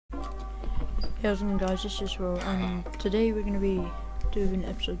How's it going, guys? This is Will, and today we're going to be doing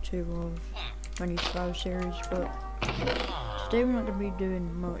episode 2 of my new survival series, but today we're not going to be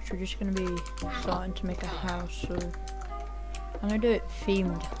doing much. We're just going to be starting to make a house, so I'm going to do it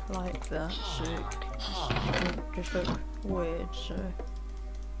themed like that, so it just look weird. So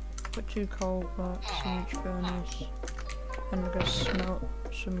put 2 coal blocks in each furnace, and I'm going to smelt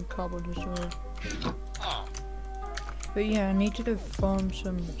some cobble as well. But yeah, I need to go farm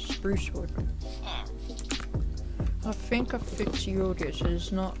some spruce wood. I think I fixed the audio, so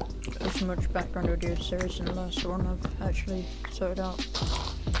there's not as much background audio as there is in the last one. I've actually sorted out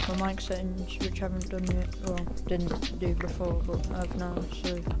my mic settings, which I haven't done yet. Well, didn't do before, but I have now.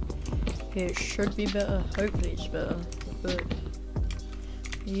 So yeah, it should be better. Hopefully it's better. But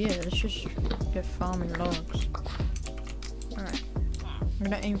yeah, let's just get farming logs. Alright. I'm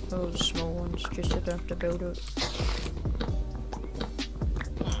gonna aim for the small ones, just so I don't have to build up.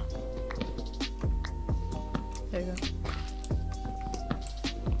 There you go.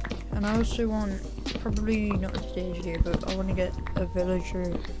 And I also want, probably not in today's video, but I want to get a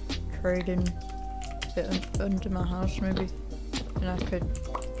villager trading bit under my house maybe, and I could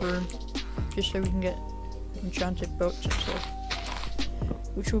brew, just so we can get enchanted books and stuff,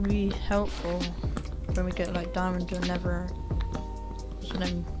 which will be helpful when we get like diamond or nether, so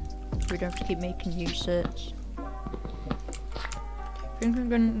then we don't have to keep making new sets. I think I'm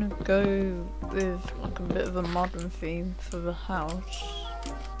gonna go with like a bit of a modern theme for the house.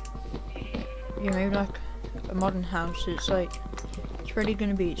 Yeah, maybe like a modern house. It's like, it's really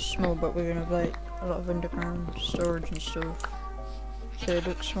gonna be small, but we're gonna have like a lot of underground storage and stuff. So it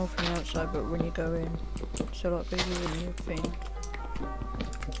looks small from the outside, but when you go in, it's a lot bigger than you think.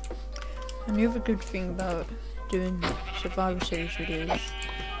 And the other good thing about doing survival series videos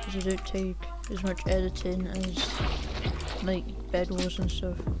is it don't take as much editing as like bed wars and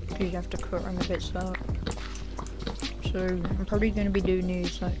stuff, because you have to cut random bits out. So I'm probably going to be doing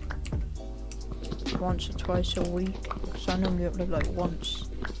these like once or twice a week, because I normally upload like once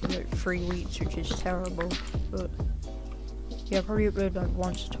in like 3 weeks, which is terrible. But yeah, I'll probably upload like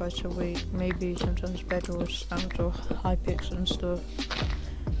once or twice a week, maybe sometimes bed wars or high pixel and stuff.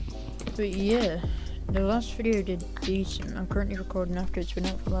 But yeah, the last video did decent. I'm currently recording after it's been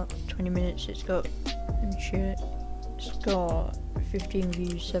out for about 20 minutes. It's got shit. It's got 15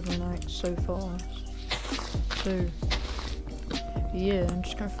 views, 7 likes so far. So yeah, I'm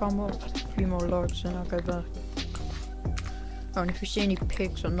just gonna farm up a few more logs and I'll go back. Oh, and if you see any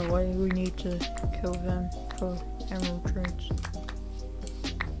pigs on the way, we need to kill them for emerald trades,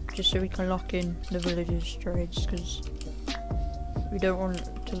 just so we can lock in the villagers' trades, because we don't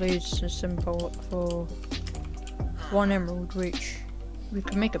want to lose a simple for 1 emerald, which we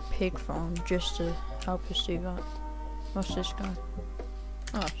could make a pig farm just to help us do that. What's this guy?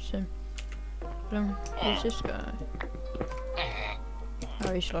 Oh, it's him. Who's this guy?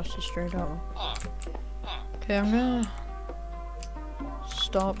 Oh, he's lost his straight out. Okay, I'm gonna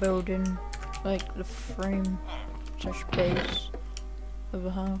start building like the frame / base of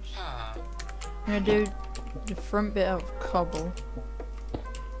the house. I'm gonna do the front bit out of cobble.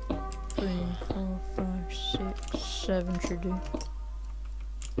 3, 4, 5, 6, 7 should do.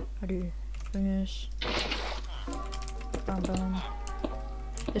 I do this. Bam bam.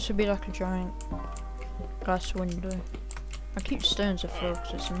 This would be like a giant glass window. I keep stones afloat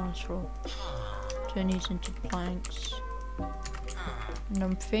because it's a nice floor. Turn these into planks. And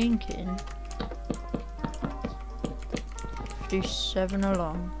I'm thinking, if we do 7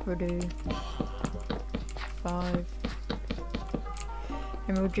 along, we'll do 5.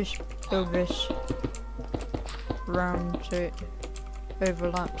 And we'll just build this round so it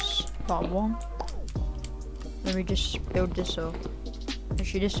overlaps part 1. Then we just build this up.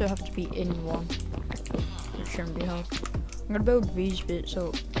 Actually, this will have to be in 1, which shouldn't be hard. I'm gonna build these bits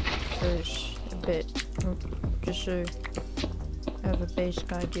up first a bit, just so I have a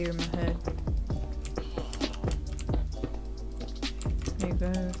basic idea in my head. There you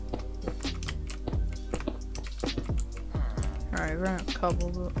go. Alright, we're out of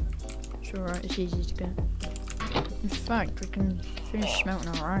cobble, but it's alright, it's easy to get. In fact, we can finish smelting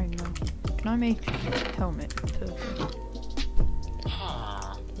our iron now. Can I make a helmet? Perfect.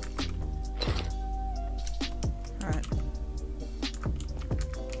 Alright.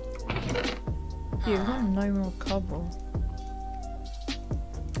 Yeah, we've got no more cobble.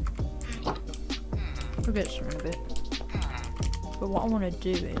 We'll get some in a bit. But what I want to do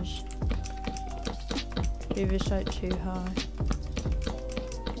is do this like too high.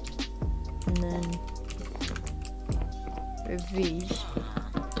 And then with these,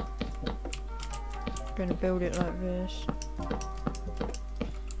 I'm going to build it like this.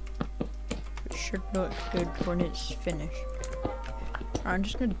 should look good when it's finished. Right, I'm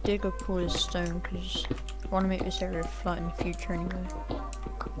just gonna dig up all this stone because I want to make this area flat in the future anyway.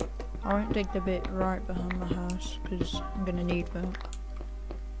 I won't dig the bit right behind my house because I'm gonna need that.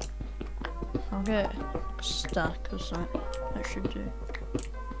 I'll get a stack or something. That should do.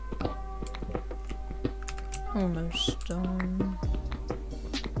 Almost done.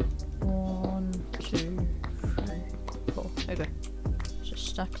 1, 2, 3, 4. There we go. Just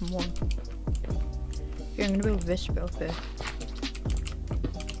stack them 1. Okay, I'm gonna build this bit up here.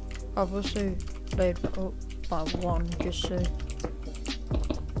 I've also laid that up by 1 just so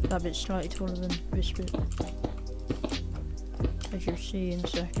that bit's slightly taller than this bit. As you'll see in a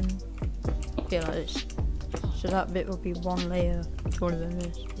second. Yeah, like this. So that bit will be 1 layer taller than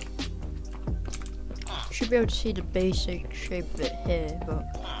this. Should be able to see the basic shape of it here, but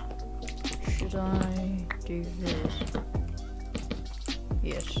should I do this?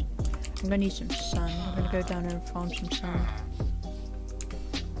 Yes. I'm gonna need some sand. I'm gonna go down and farm some sand.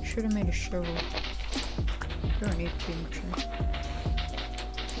 Should have made a shovel. Don't need too much.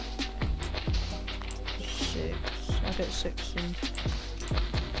 6. I'll get 6 in.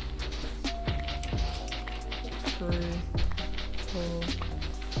 3, 4,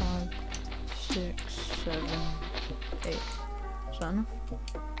 5, 6, 7, 8. Is that enough?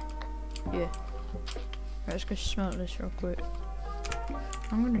 Yeah. Right, let's go smelt this real quick.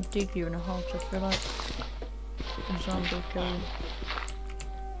 I'm gonna dig you in a hole because I feel like a zombie killer.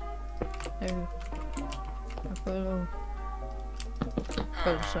 There we go. I've got a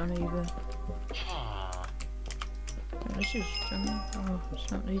little sun even. This is oh,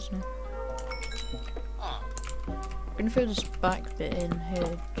 it's not these now. I'm gonna fill this back bit in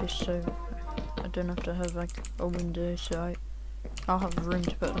here just so I don't have to have like a window, so I'll have room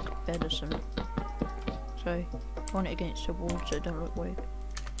to put like a bed or something. So I want it against the wall so it don't look weird.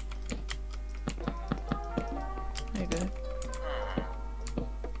 There you go.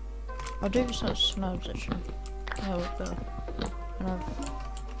 I'll do this on slabs actually. That'll look better. And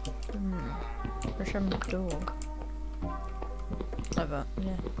I've show me the door. Like that,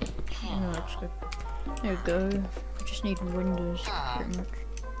 yeah. Yeah, looks good. There we go. I just need windows pretty much.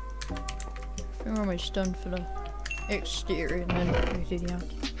 I think we're almost done for the exterior and then we do the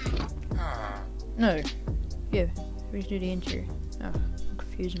outside. No. Yeah, we do the interior. Oh, I'm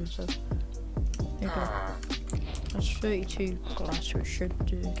confusing myself. There you go. That's 32 glass, which should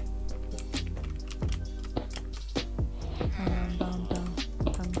do. Down.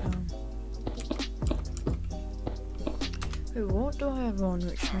 Wait, what do I have on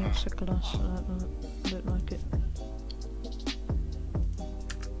which makes the glass look like it?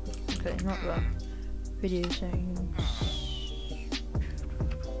 Okay, not that. Video settings.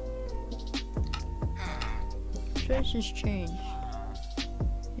 Should this just change?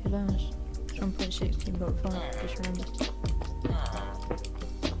 It has. 1.16.5, just remember.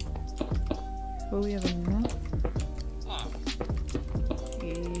 Will we have enough?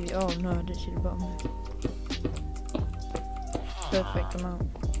 Yeah, oh no, I didn't see the bottom there. Perfect amount.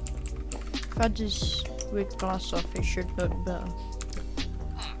 If I had this with glass off, it should look better.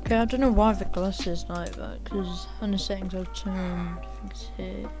 Okay, I don't know why the glass is like that, because on the settings I've turned, I think it's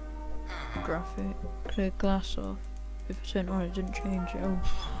here, graphic, clear glass off. If I turned on it didn't change at all,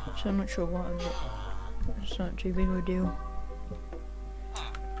 so I'm not sure why, but it's not too big of a deal.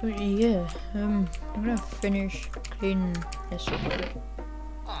 But yeah, I'm gonna finish cleaning this up a bit.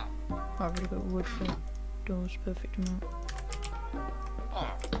 I've already got wood for doors, perfect amount.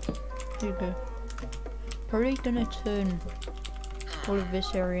 There you go. Probably gonna turn all of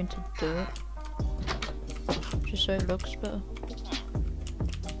this area into dirt, just so it looks better.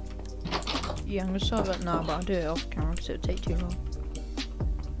 Yeah, I'm gonna start that now, but I'll do it off camera because it'll take too long.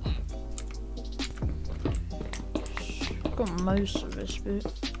 I've got most of this bit.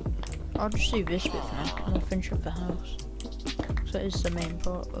 I'll just do this bit for now, and I'll finish up the house. So that is the main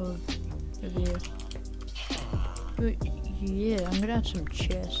part of the video. But yeah, I'm gonna add some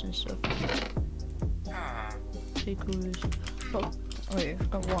chests and stuff. See cool this. Oh wait, I've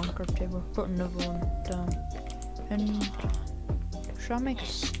got one crab table. Put another one down. And should I make a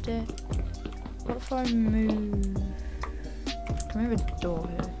stair? What if I move? Can we have a door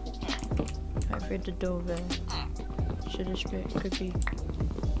here? If we had the door there, so this bit could be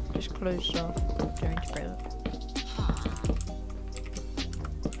just closed off. Don't integrate that.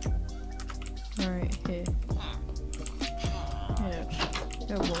 Alright, here. Yeah,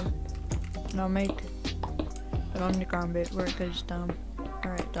 it'll work. And I'll make an underground bit where it goes down.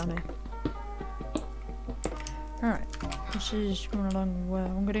 Alright, down here. Alright, this is going along well.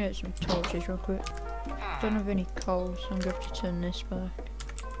 I'm gonna get some torches real quick. Don't have any coal, so I'm gonna have to turn this back.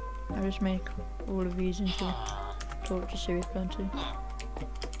 I'll just make all of these into torches so we've plenty.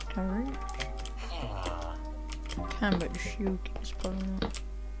 Can I reach? Can, but the shield keeps pulling up.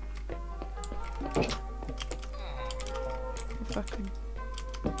 If I could...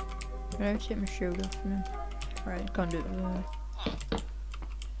 Can I take my shield off now? Right, can't do it there.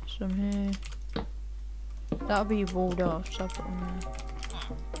 Some here. That'll be walled off, so I'll put them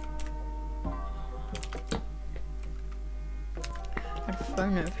there. Add a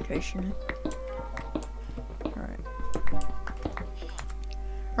phone notification.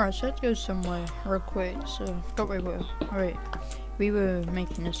 Alright, so let's go somewhere real quick. So I forgot where we were. Alright, we were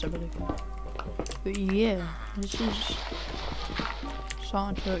making this, I believe. But yeah, this is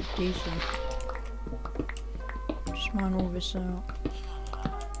starting to look decent. Just mine all this out.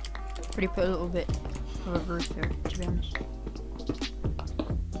 Pretty put a little bit of a roof here, to be honest.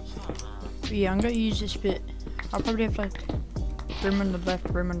 But yeah, I'm gonna use this bit. I'll probably have like room on the left,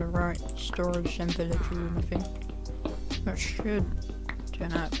 room on the right, storage and village room, I think. That should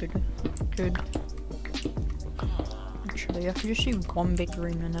turn out good. Actually, I could just do one big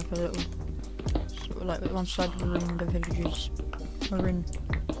room and have a little, sort of like one side of the room the villagers are in.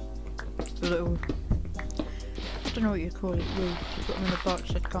 A little, I don't know what you call it, you put them in a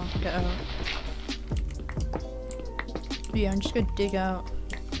box I can't get out. But yeah, I'm just gonna dig out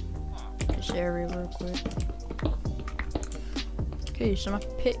this area real quick. Okay, so my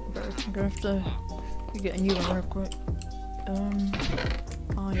pick, bro, I'm gonna have to get a new one real quick.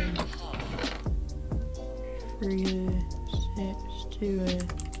 Iron. 3, 6, 2,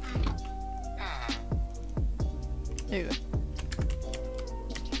 there you go.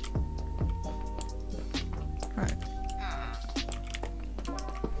 Right.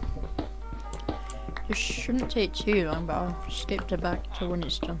 This shouldn't take too long, but I'll skip it back to when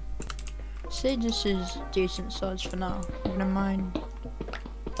it's done. Say this is decent size for now. I'm gonna mind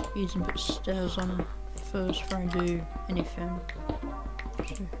using put stairs on first before I do anything.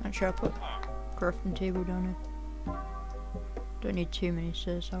 So, actually I'll put a crafting table down here. Don't need too many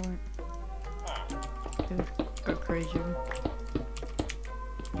stairs, I won't go crazy with them.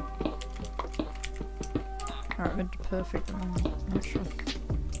 Alright, we're the perfect one, not sure.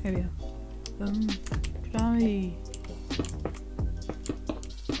 Here we are. Die!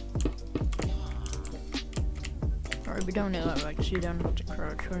 Alright, we don't need that like, so you don't have to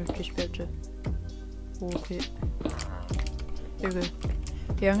crouch, we'll just be able to walk it. Here we go.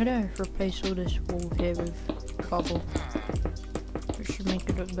 Yeah, I'm gonna replace all this wall here with cobble, which should make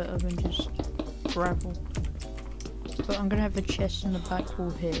it look better than just gravel. But I'm gonna have a chest in the back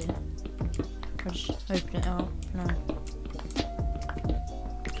wall here. I'll just open it up now.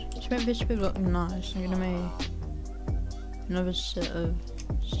 To make this bit look nice, I'm gonna make another set of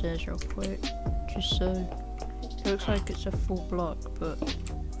stairs real quick, just so it looks like it's a full block, but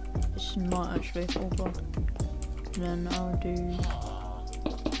it's not actually a full block. And then I'll do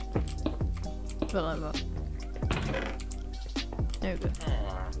a bit like that. There we go.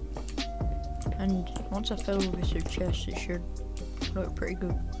 And once I fill this with chests, it should look pretty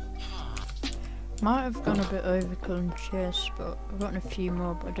good. Might have gone a bit overkill in chests, but I've gotten a few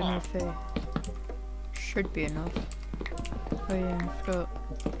more, but I don't know if they should be enough. Oh yeah, I forgot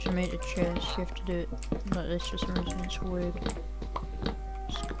to make the chest, you have to do it like this for some reason, it's weird.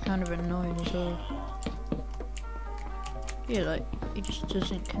 It's kind of annoying as well. Yeah, like, it just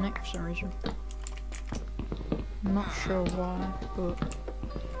doesn't connect for some reason. I'm not sure why, but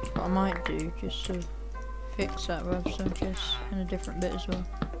what I might do, just to fix that, we'll have some chests in a different bit as well.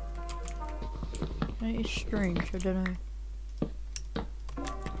 It is strange, I don't know.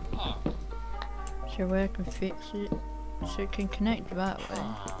 So where I can fix it, so it can connect that way,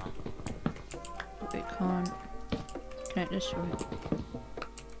 but it can't connect this way.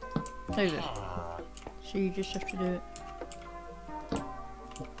 There you go. So you just have to do it.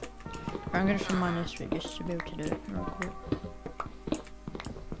 I'm gonna combine this bit just to be able to do it real quick.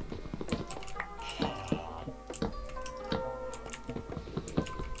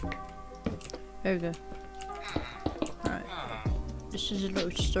 There we go. Alright. This is a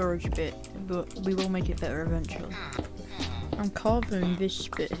little storage bit, but we will make it better eventually. I'm carving this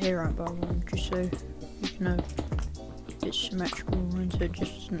bit here out by one, just so you can know it's symmetrical and so it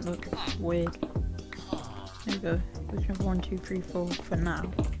just doesn't look weird. There we go. We can have 1, 2, 3, 4 for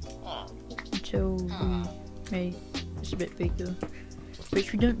now. Until we make this a bit bigger.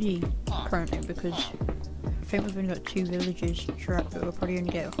 Which we don't need currently because I think we've only got 2 villages trapped, but we'll probably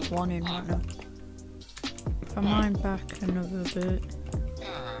only get 1 in right now. If I mine back another bit,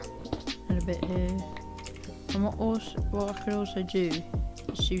 and a bit here, and what I could also do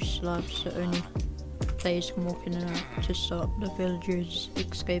is do slabs that only players can walk in and out to stop the villagers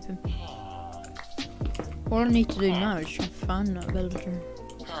escaping. All I need to do now is try and find that villager.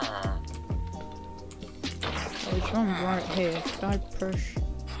 Oh, there's one right here. If I push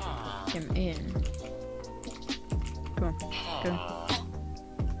him in. Come on, go.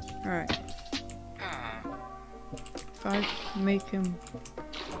 Alright. If I make him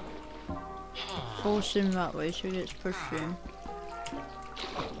force him that way so he gets pushed in.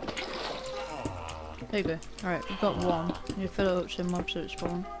 There you go. Alright, we've got one. You fill it up so mobs don't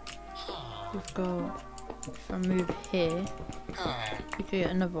spawn. We've got, if I move here, we can get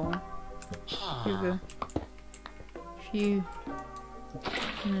another one. Here we go. If you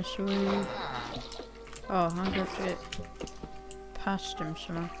in this way. Oh, I'm gonna have to get past him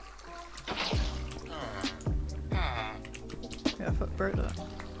somehow. Yeah, I thought broke that.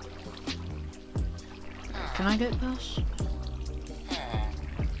 Can I get past?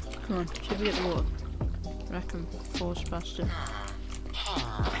 Come on, see if we get the water. I can force past him.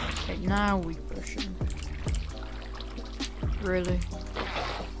 Okay, now we push him. Really?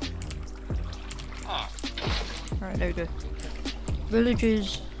 Alright, there we go.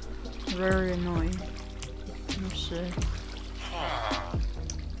 Villagers are very annoying. Let's see.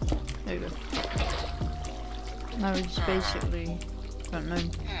 There we go. Now he's basically got no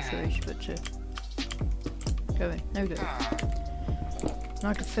choice but to go in. There we go. Now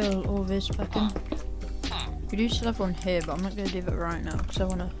I can fill all this back in. We do still have one here, but I'm not going to do it right now because I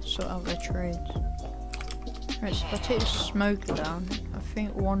want to sort out their trades. Right, so if I take the smoker down, I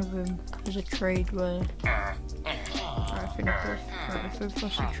think one of them is a trade where... I think they're both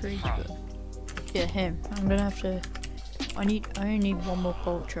lost the trades, but... Yeah, him. I'm going to have to... I only need one more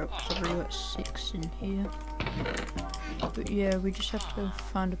culture because I've already got 6 in here. But yeah, we just have to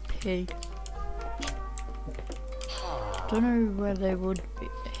find a pig. Don't know where they would be.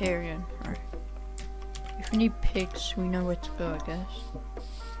 Here again. Right. If we need pigs, we know where to go, I guess.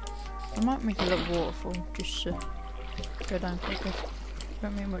 I might make a little waterfall just to go down quicker.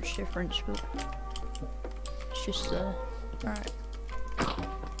 Don't make much difference, but it's just there. Alright.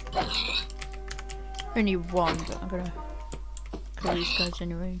 Only one, but I'm gonna kill these guys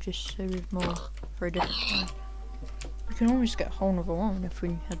anyway, just so we've more for a different time. We can always get a whole other one if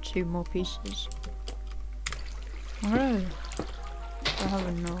we had 2 more pieces. Alright. I have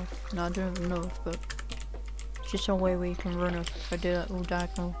enough. No, I don't have enough, but it's just a way where you can run up. If I do that all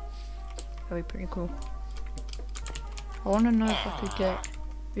diagonal, that'd be pretty cool. I want to know if I could get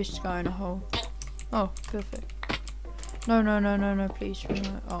this guy in a hole. Oh, perfect. No, no, no, no, no, please.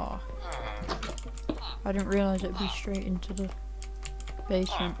 Oh. I didn't realise it'd be straight into the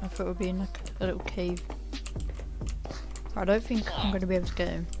basement. I thought it would be in like a little cave. I don't think I'm going to be able to get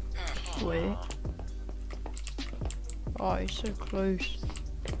him. Wait. Oh, he's so close.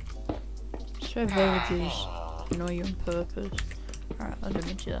 So villagers annoy you on purpose. Alright, I didn't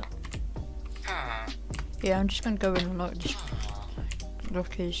mean to do that. Yeah, I'm just gonna go in and like just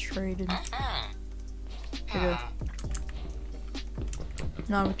look his trading. Here we go.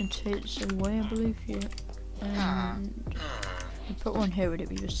 Now we can take this away, I believe, yeah. And we put one here, would it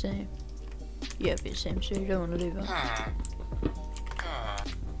be the same? Yeah, it'd be the same, so you don't want to do that.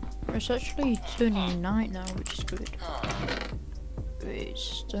 It's actually turning night now, which is good. Wait,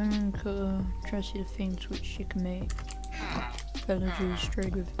 stone cutter. Try to see the things which you can make villagers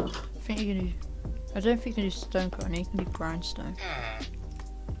trade with. I think you can do. I don't think you can do stone cutter, and you can do grindstone.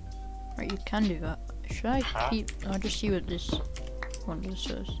 Right, you can do that. Should I keep? I'll just see what this one does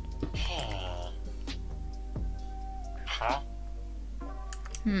first.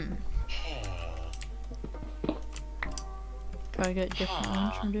 Can I get different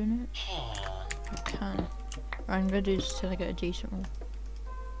ones from doing it? I can. I'm gonna do this till I get a decent one.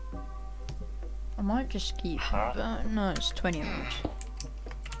 I might just keep that. No, it's 20 emeralds.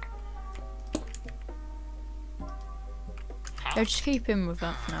 I'll just keep him with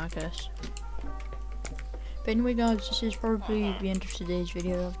that for now, I guess. But anyway guys, this is probably the end of today's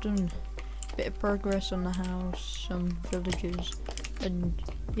video. I've done a bit of progress on the house, some villages, and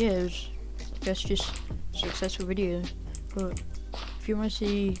yeah, it was, I guess, just a successful video. But if you want to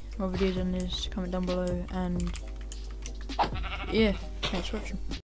see more videos on this, comment down below, and yeah, thanks for watching.